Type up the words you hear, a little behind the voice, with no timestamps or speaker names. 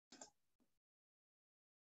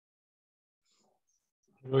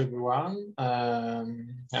Hello everyone,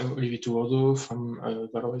 I'm Olivier Taugourdeau from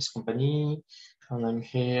Valoris company, and I'm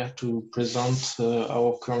here to present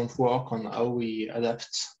our current work on how we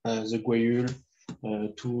adapt the Gwaul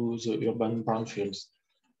to the urban brownfields.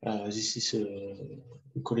 This is a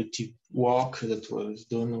collective work that was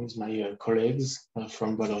done with my colleagues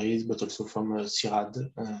from Valoris, but also from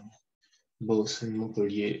CIRAD, both in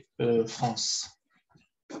Montpellier, France.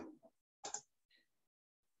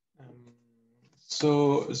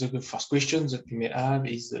 So the first question that we may have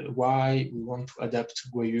is why we want to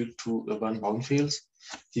adapt Gwaul to urban brownfields.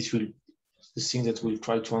 This will the thing that we'll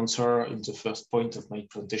try to answer in the first point of my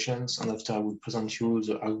presentations, and after I will present you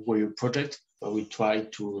the Gwaul project, where we try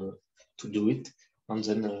to do it, and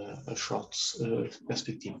then a short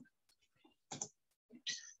perspective.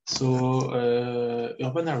 So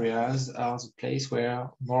urban areas are the place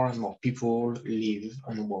where more and more people live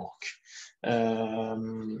and work.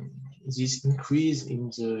 This increase in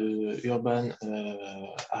the urban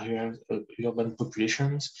areas, urban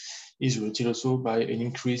populations is related also by an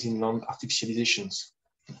increase in land artificializations,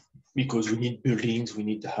 because we need buildings, we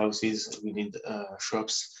need houses, we need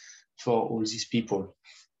shops for all these people.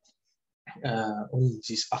 All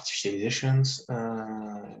these artificializations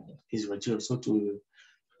is related also to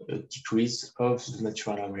a decrease of the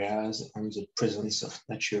natural areas and the presence of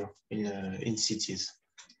nature in cities.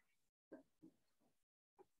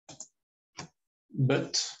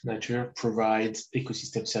 But nature provides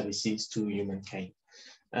ecosystem services to humankind.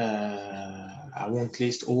 I won't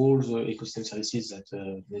list all the ecosystem services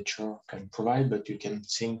that nature can provide, but you can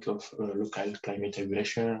think of local climate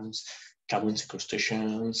regulations, carbon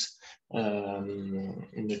sequestrations,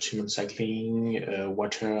 nutrient cycling,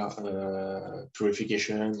 water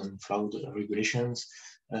purification and flood regulations.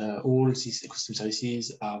 All these ecosystem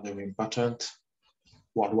services are very important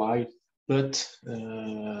worldwide, but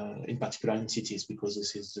in particular in cities, because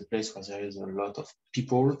this is the place where there is a lot of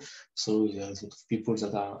people. So there's a lot of people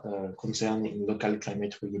that are concerned in local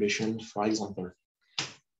climate regulation, for example.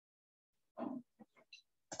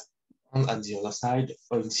 And at the other side,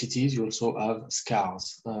 in cities, you also have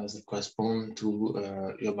scars that correspond to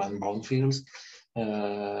urban brownfields.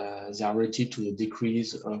 They are related to the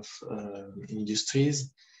decrease of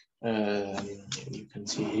industries. You can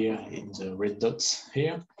see here in the red dots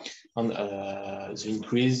here, and the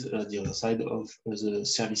increase the other side of the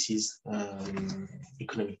services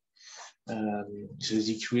economy. So the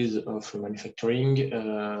decrease of manufacturing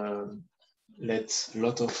lets a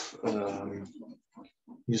lot of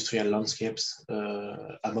industrial landscapes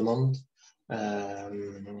abandoned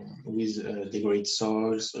with degraded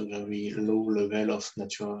soils, a very low level of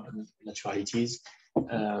naturalities.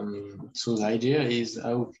 So the idea is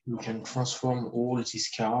how we can transform all these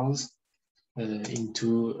cars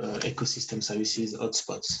into ecosystem services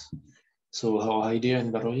hotspots. So our idea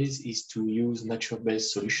in Valoris is to use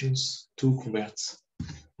nature-based solutions to convert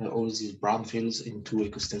all these brownfields into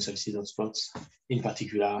ecosystem services hotspots, in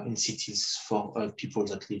particular in cities for people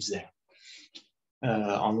that live there.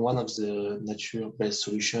 And one of the nature-based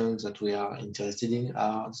solutions that we are interested in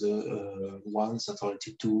are the ones that are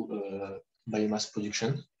related to biomass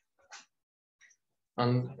production.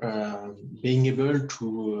 And being able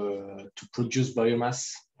to produce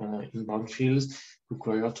biomass in brownfields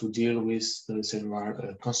requires to deal with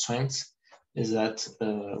several constraints that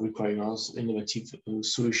requires innovative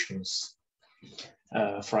solutions.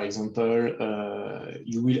 For example,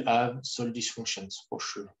 you will have soil dysfunctions for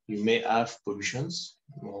sure. You may have pollutions,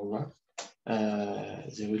 moreover.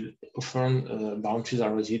 They will often brownfields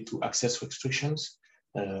are related to access restrictions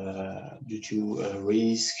due to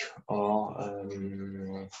risk or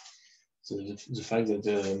the fact that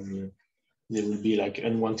there will be like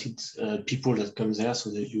unwanted people that come there, so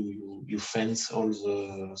that you fence all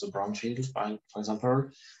the brownfields, for example.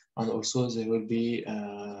 And also there will be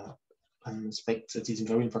an aspect that is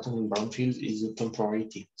very important in brownfields is the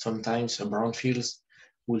temporality. Sometimes brownfields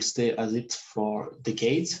will stay as it for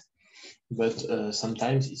decades, but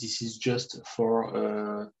sometimes this is just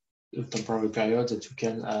for a temporary period that you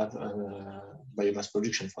can have biomass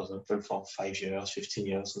production, for example, for 5 years, 15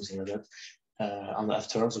 years, something like that. And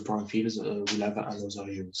after the brownfields will have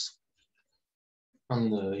another use.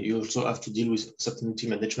 And you also have to deal with certainty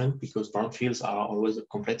management, because brownfields are always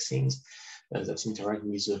complex things that interact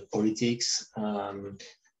with politics,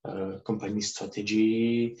 company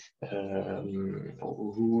strategy,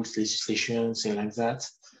 rules, legislation, things like that.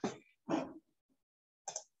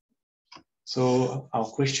 So our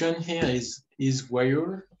question here is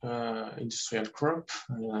Gwaul industrial crop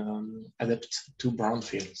adapt to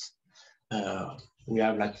brownfields? we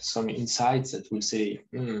have like some insights that will say,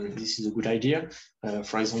 this is a good idea.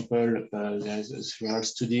 For example, there's several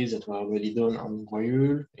studies that were already done on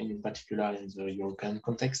Guayule, in particular in the European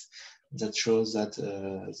context, that shows that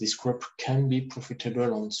this crop can be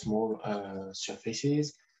profitable on small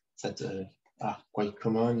surfaces that are quite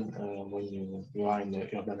common when you are in the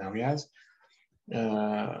urban areas.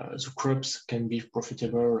 The crops can be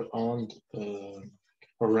profitable on a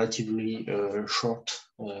relatively short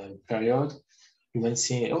period. You might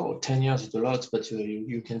say, oh, 10 years is a lot, but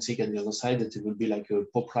you can see at the other side that it will be like a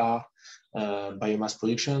poplar biomass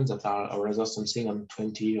production that are rather something on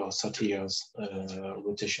 20 or 30 years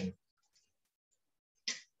rotation.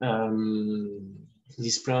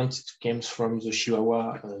 This plant comes from the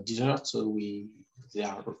Chihuahua desert, so they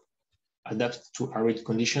are adapted to arid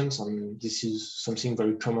conditions, and this is something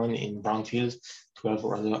very common in brownfields to have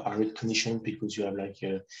rather arid conditions because you have like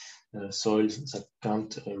soils that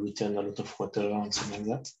can't retain a lot of water and something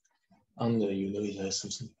like that. And you know, there's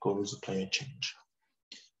something called climate change.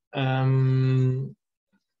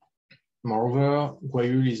 Moreover,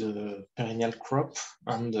 Guayule is a perennial crop,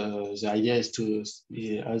 and the idea is to,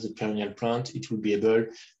 as a perennial plant, it will be able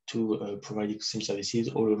to provide ecosystem services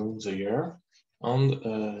all along the year. And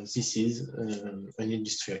this is an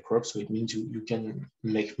industrial crop, so it means you can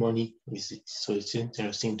make money with it. So it's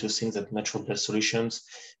interesting to think that natural-based solutions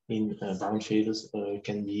in brownfields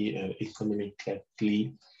can be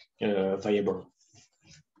economically viable.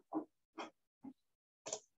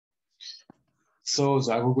 So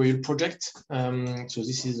the AgroGuayule project. So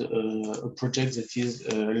this is a project that is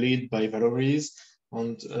led by Valoris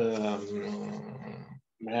and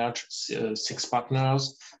merge 6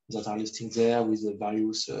 partners that are listed there with the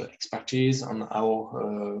various expertise. And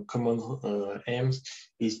our common aim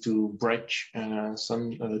is to break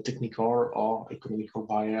some technical or economical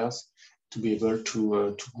barriers to be able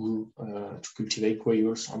to cultivate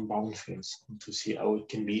guayules on brownfields and to see how it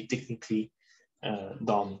can be technically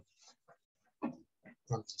done.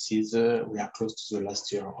 And this is we are close to the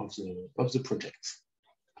last year of the project.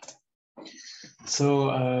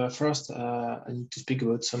 So first, I need to speak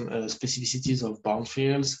about some specificities of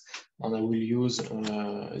brownfields, and I will use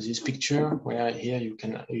this picture where here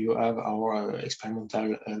you have our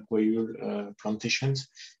experimental guayule plantations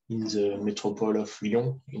in the metropole of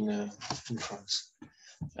Lyon in France.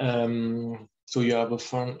 So you have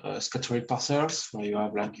often scattered parcels where you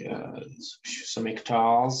have like some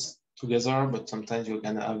hectares together, but sometimes you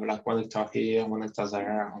can have like 1 hectare here, 1 hectare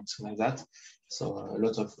there, and something like that. So a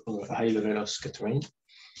lot of high level of scattering.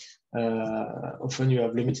 Often you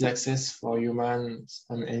have limited access for humans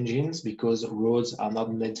and engines because roads are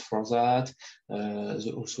not made for that.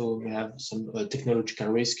 They also may have some technological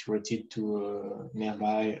risk related to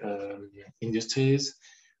nearby industries.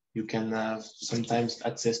 You can have sometimes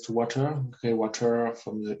access to water, gray water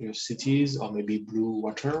from your cities, or maybe blue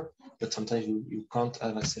water, but sometimes you can't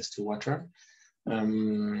have access to water.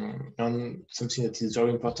 And something that is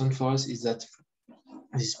very important for us is that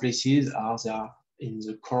these places they are in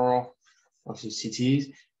the core of the cities.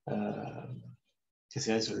 There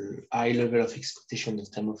is a high level of expectation in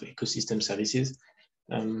terms of ecosystem services.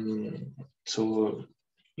 So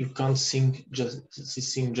you can't think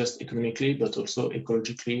just economically, but also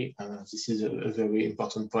ecologically. This is a very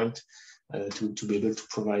important point to be able to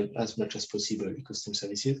provide as much as possible ecosystem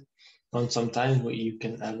services. And sometimes you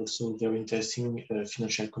can have also very interesting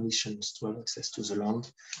financial conditions to have access to the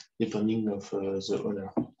land, depending of the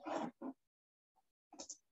owner.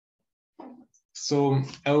 So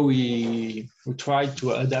how we try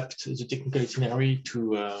to adapt the technical itinerary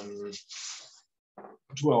to our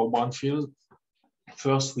brownfield.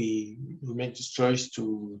 First, we make the choice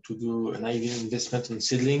to do an IV investment on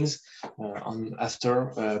seedlings, and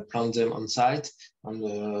after plant them on site. And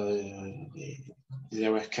they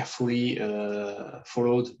were carefully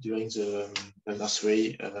followed during the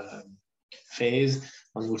nursery phase.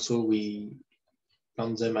 And also we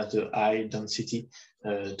plant them at a high density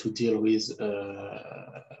to deal with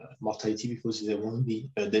mortality because there won't be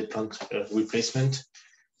a dead plant replacement.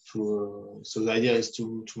 So the idea is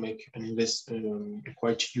to make an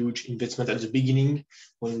quite huge investment at the beginning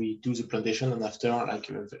when we do the plantation, and after like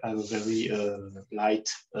have a very light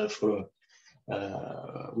follow.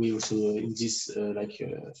 We also in this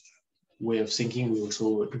way of thinking, we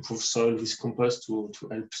also improve soil with compost to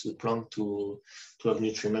help the plant to have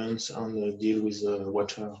nutrients and deal with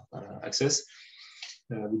water access.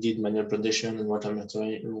 We did manual plantation and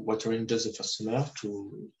watering just the first summer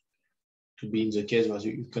to be in the case where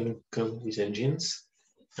you can come with engines,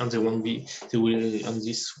 and there will on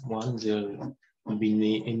this one there won't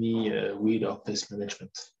be any weed or pest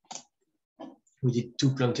management. we did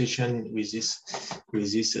 2 plantations with this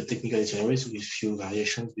technical itineraries with few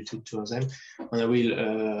variations between 2 of them. And I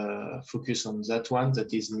will focus on that one,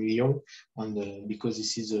 that is Lyon, because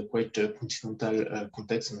this is a quite continental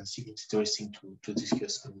context, and I think it's interesting to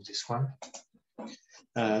discuss on this one.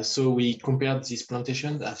 So we compared this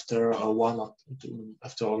plantation after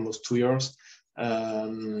after almost 2 years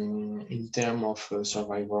in terms of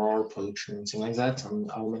survival, production, and things like that. And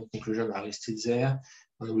our main conclusions are listed there.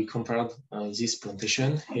 And we compared this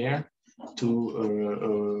plantation here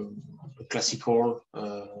to a classical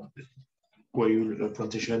guayule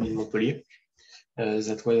plantation in Montpellier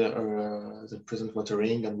that were the present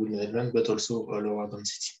watering and wood management, but also a lower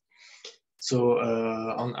density. So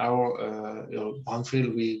on our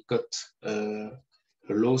brownfield, we got a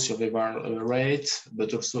low survival rate,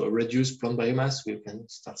 but also a reduced plant biomass. We can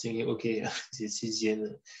start thinking, okay, this is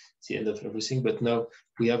the end of everything. But now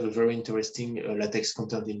we have a very interesting latex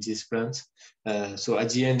content in this plant. So at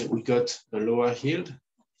the end, we got a lower yield,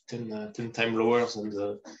 10 times lower than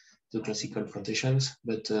the classical plantations,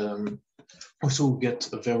 but also we get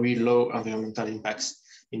a very low environmental impacts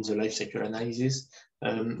in the life cycle analysis.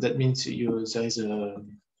 That means there is a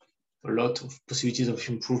lot of possibilities of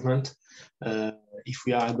improvement. If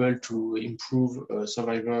we are able to improve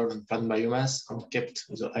survival and plant biomass and kept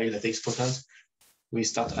the high latex content, we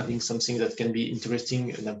start having something that can be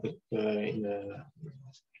interesting in a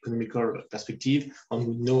economical perspective, and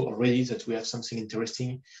we know already that we have something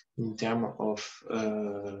interesting in terms of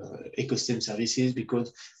ecosystem services,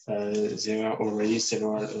 because there are already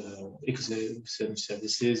several ecosystem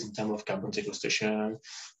services in terms of carbon sequestration,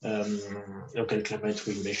 local climate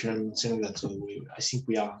regulation, things like that. I think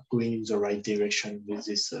we are going in the right direction with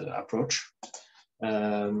this approach.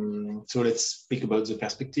 So let's speak about the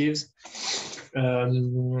perspectives.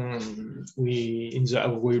 In the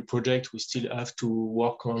Aula project, we still have to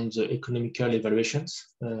work on the economical evaluations.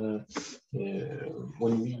 When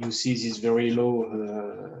you see these very low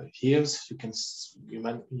yields,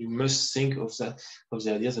 you must think of the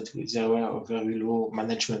idea that there were a very low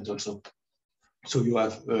management also. So you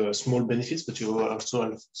have small benefits, but you also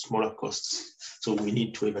have smaller costs. So we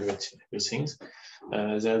need to evaluate these things.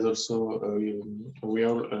 There's also we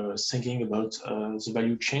are thinking about the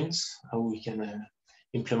value chains, how we can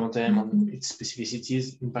implement them on its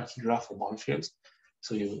specificities, in particular for brownfields.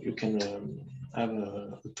 So you can have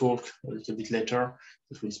a talk a little bit later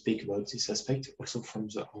that will speak about this aspect, also from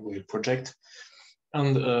the Aula project.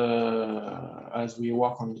 And as we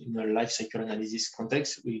work in a life cycle analysis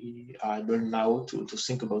context, we are able now to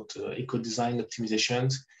think about eco-design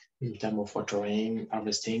optimizations in terms of watering,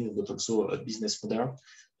 harvesting, but also a business model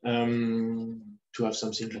to have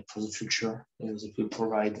something like for the future that will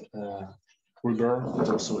provide rubber, but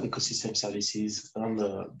also ecosystem services on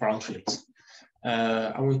the brownfields.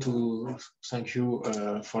 I want to thank you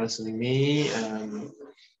for listening to me.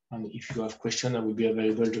 And if you have questions, I will be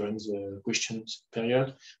available during the questions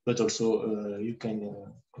period, but also you can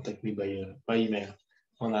contact me by email.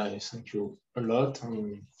 And I thank you a lot,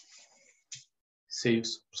 and see you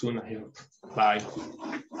soon, I hope. Bye.